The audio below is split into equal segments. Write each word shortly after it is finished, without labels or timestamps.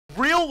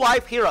Real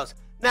life heroes.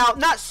 Now,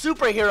 not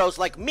superheroes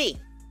like me.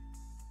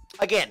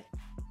 Again.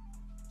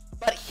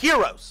 But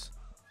heroes.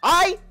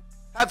 I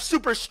have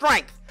super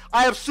strength.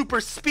 I have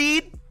super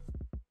speed.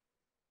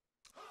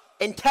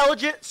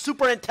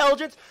 Super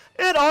intelligence.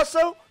 And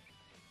also,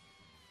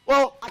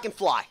 well, I can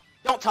fly.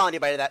 Don't tell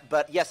anybody that,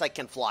 but yes, I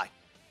can fly.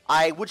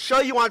 I would show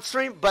you on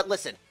stream, but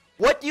listen.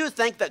 What do you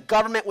think the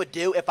government would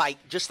do if I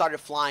just started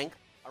flying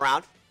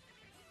around?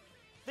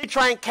 They'd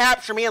try and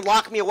capture me and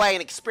lock me away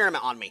and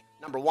experiment on me.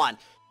 Number one.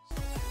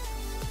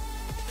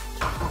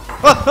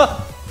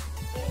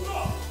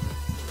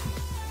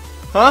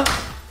 Huh?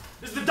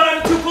 This is the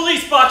Diamond 2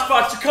 police,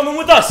 Boxbox. You're coming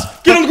with us.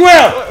 Get on the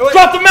ground. Wait.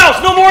 Drop the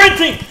mouse. No more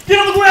inting. Get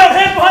on the ground.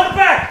 Hands behind the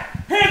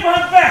back. Hands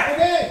behind the back.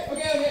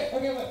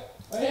 Okay.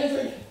 My hands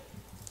are...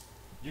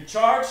 You're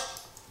charged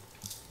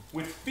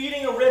with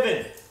feeding a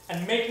ribbon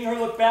and making her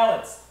look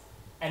balanced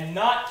and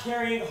not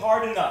carrying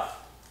hard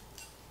enough.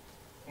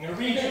 I'm going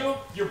to read you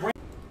your brain.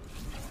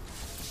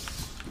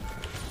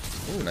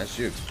 Ooh, nice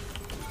shoot.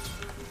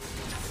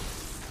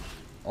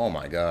 Oh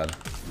my god.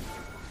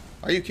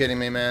 Are you kidding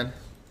me, man?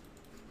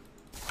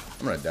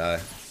 I'm gonna die.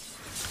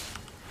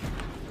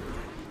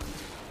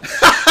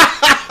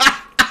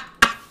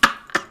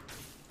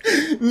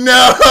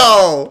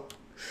 No!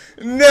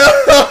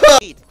 No!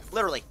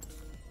 Literally.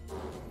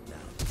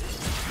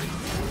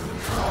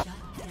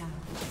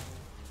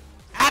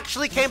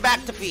 Actually came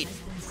back to feed.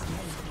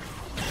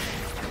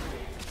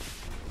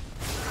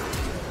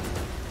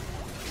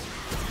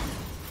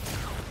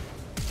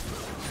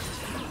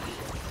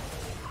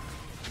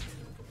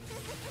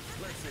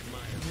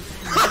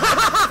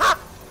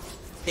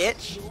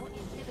 Bitch. Your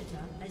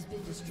inhibitor has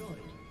been destroyed.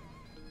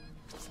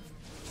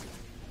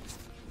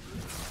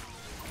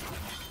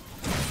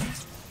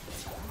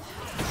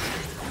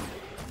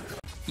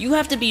 You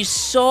have to be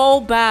so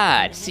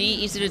bad. See,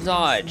 easy to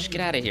dodge. Get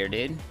out of here,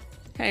 dude.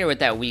 Get out of here with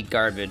that weak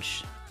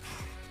garbage.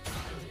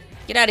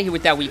 Get out of here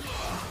with that weak.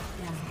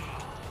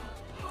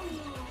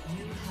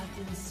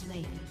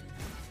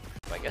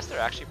 I guess they're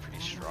actually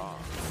pretty strong.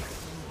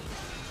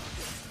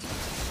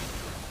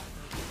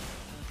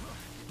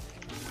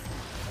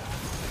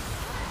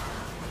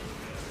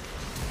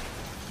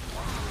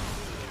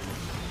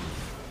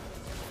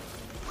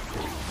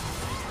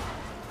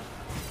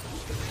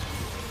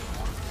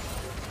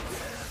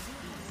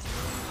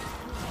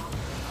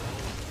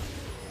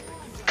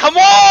 Come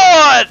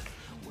on!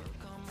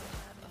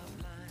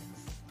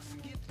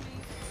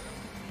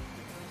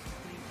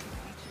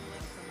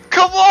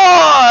 Come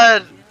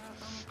on!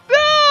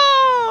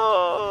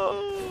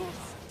 No!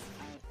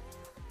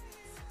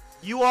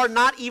 You are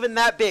not even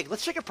that big.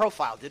 Let's check your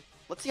profile, dude.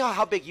 Let's see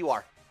how big you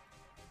are.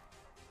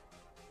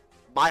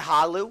 My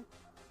Halu?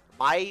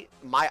 My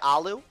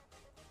Alu?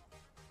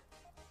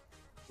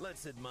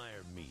 Let's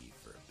admire me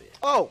for a bit.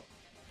 Oh!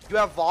 You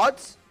have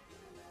VODs?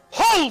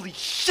 Holy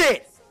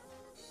shit!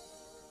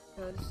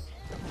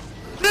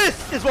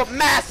 This is what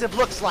massive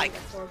looks like!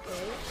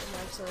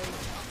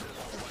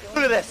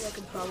 Look at this!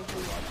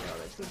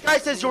 Guy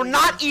says you're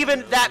not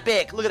even that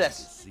big. Look at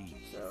this.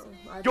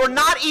 You're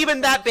not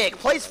even that big.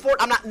 Plays Fort.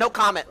 I'm not. No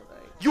comment.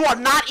 You are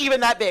not even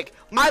that big.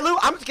 Mylu,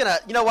 I'm just gonna.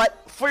 You know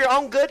what? For your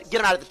own good,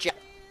 get him out of the chat.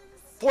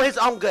 For his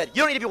own good.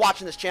 You don't need to be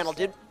watching this channel,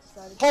 dude.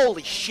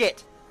 Holy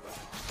shit.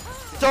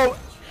 So,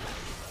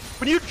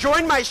 when you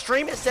join my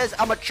stream, it says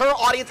a mature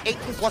audience 18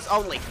 plus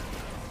only.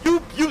 You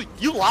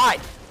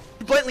lied.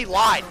 You blatantly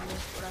lied.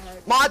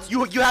 Mods,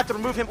 you have to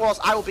remove him or else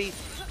I will be.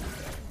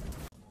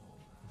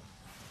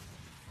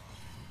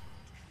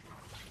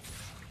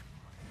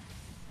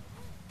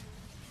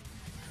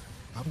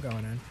 I'm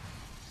going in.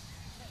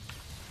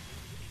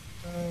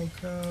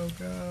 Go.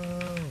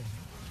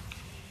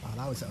 Wow,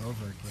 that was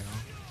overkill.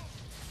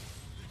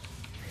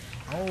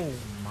 Oh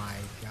my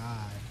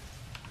god.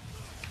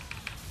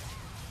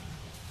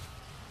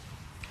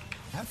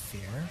 Have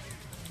fear.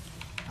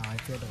 Oh, I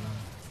feel the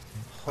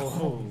wrong.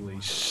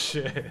 Holy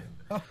shit.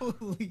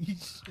 Holy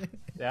shit.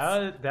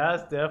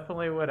 That's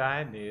definitely what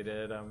I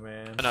needed, I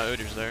mean. I know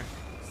Udyr's there.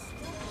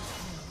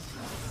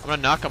 I'm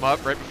gonna knock him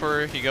up right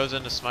before he goes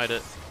in to smite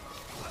it.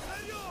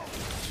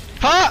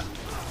 Ha!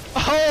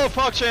 Oh,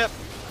 fuck, champ!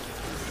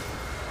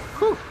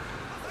 Whew.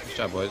 Good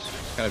job, boys.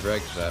 Kind of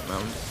dragged that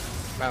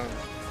mountain.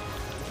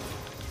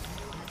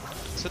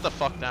 Sit the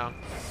fuck down.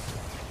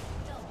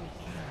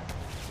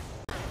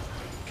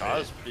 That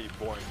was a pretty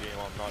boring game,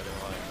 I'm not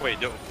gonna lie. Wait,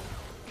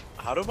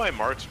 how do my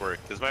marks work?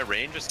 Does my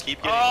range just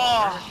keep getting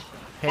longer?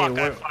 Hey,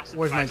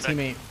 where's my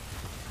teammate?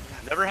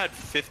 I've never had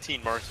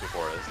 15 marks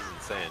before, this is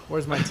insane.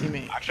 Where's my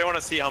teammate? Actually, I want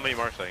to see how many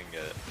marks I can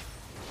get.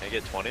 Can I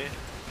get 20? Is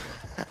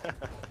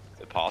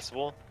it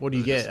possible? What do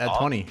you get at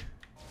 20?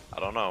 I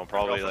don't know,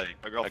 probably like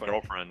a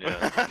girlfriend,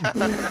 yeah.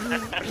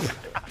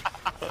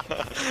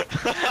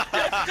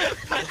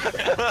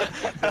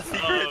 The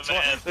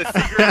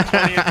secret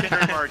 20th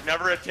Tinder mark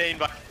never attained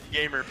by a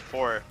gamer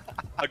before.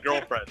 A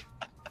girlfriend.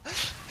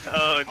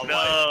 Oh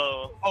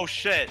no. Oh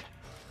shit.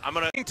 I'm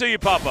gonna to you,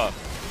 Papa.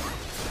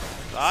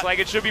 Looks like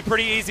it should be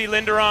pretty easy.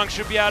 Linderong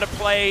should be able to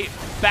play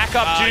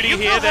backup duty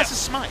here. That's a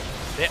smite.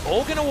 They're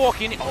all gonna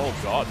walk in. Oh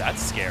god,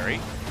 that's scary.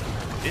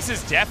 This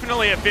is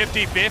definitely a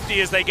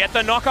 50-50 as they get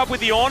the knock up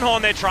with the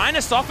Ornhorn. They're trying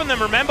to soften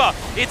them. Remember,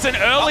 it's an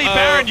early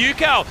Baron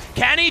Yukao.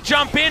 Can he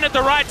jump in at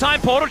the right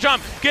time? Portal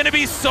jump going to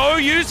be so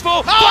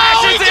useful.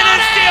 Flashes in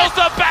and steals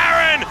the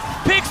Baron.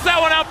 Picks that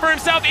one up for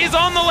himself. Is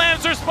on the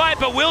Lamb's Respite,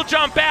 but will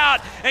jump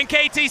out. And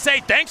KT say,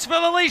 thanks for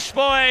the leash,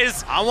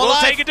 boys.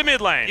 We'll take it to mid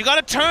lane. You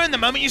got to turn the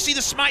moment you see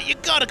the smite. You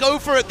got to go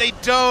for it. They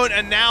don't,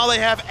 and now they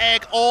have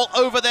egg all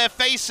over their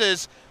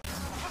faces.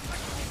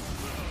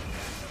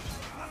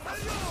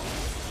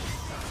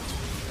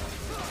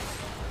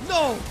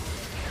 No!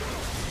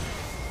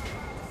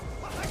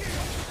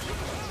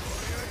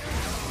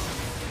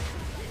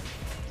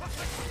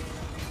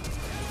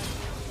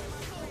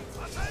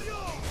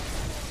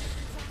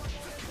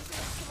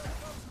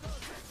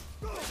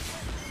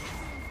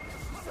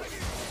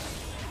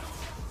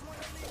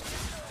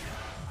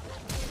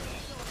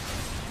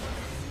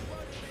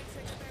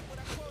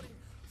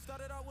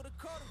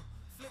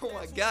 Oh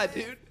my god,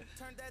 dude.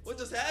 What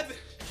just happened?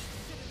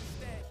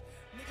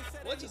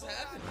 What just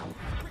happened?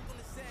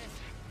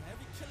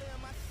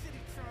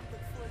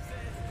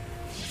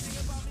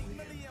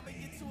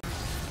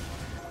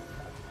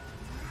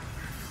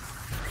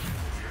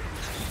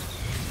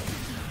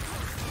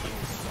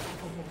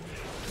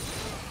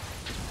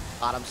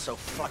 God, I'm so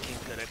fucking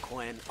good at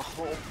Quinn.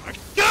 Oh my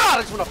god,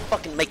 I just want to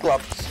fucking make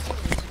love.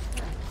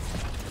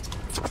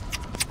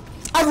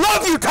 I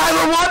love you,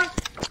 Tyler1!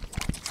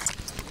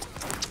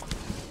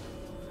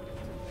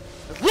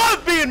 I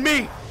love being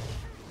me!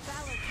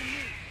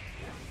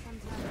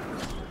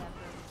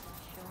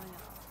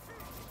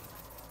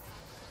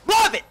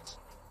 Love it!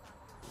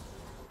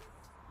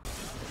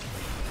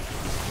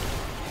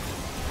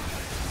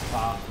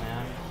 Fuck,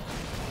 man.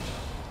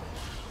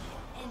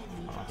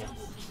 Okay.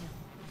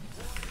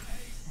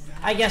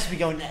 I guess we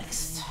go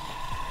next.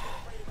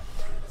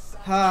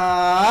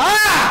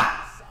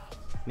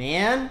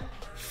 Man.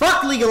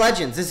 Fuck League of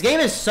Legends. This game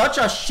is such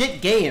a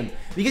shit game.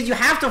 Because you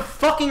have to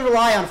fucking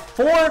rely on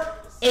 4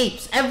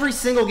 apes every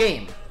single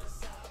game.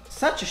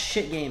 Such a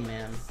shit game,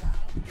 man.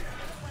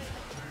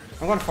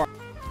 I'm going far.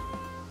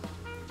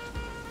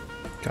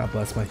 God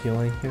bless my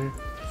healing here.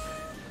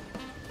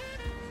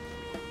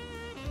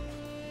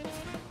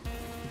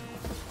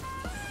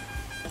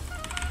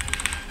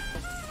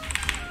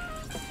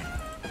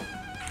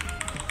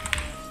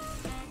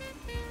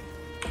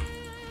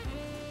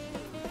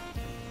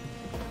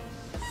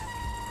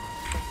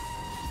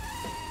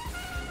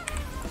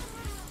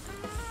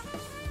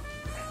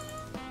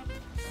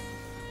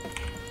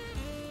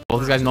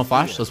 Both these guys no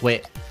flash. Let's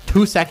wait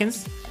 2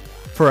 seconds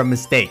for a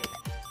mistake.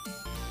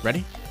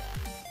 Ready?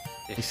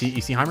 You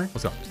see Heimer?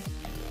 Let's go.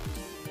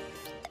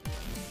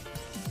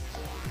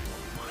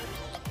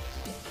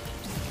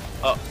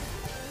 Oh.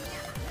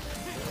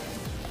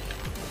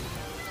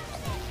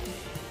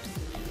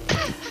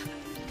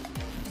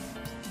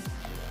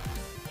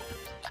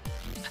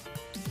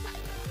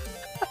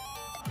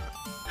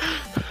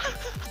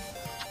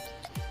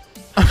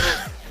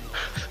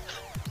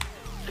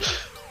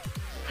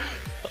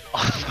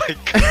 Oh my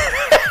god.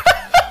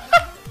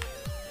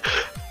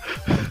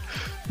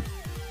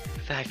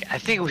 I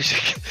think we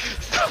should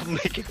stop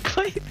making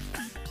plays.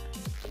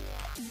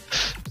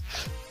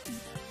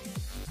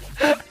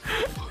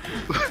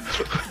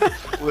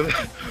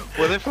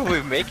 Whenever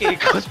we make it, it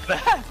goes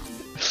bad.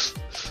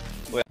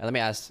 Let me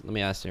ask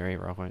Siri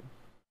real quick.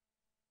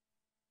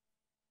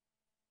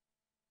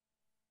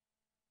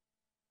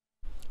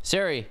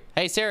 Siri,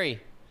 hey Siri,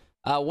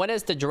 when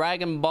is the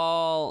Dragon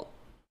Ball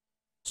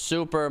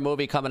Super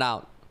movie coming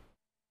out?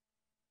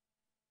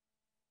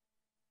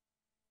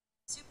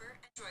 Super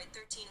Android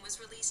 13 was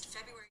released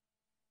February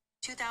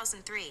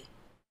 2003.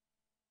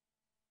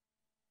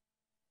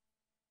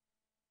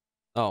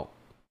 Oh.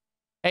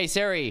 Hey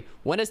Siri,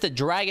 when is the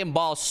Dragon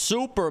Ball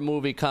Super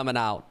movie coming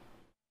out?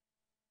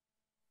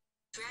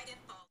 Dragon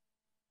Ball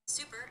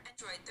Super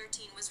Android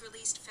 13 was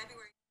released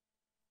February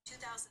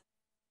 2000.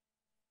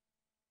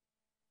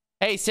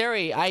 Hey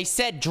Siri, I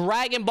said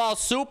Dragon Ball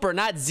Super,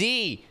 not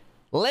Z.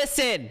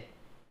 Listen.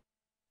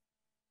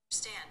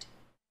 Understand.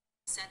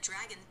 Said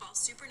Dragon Ball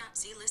Super, not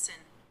Z. Listen.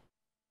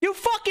 You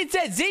fucking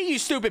said Z, you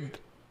stupid.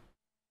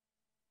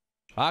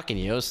 Fucking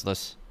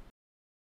useless.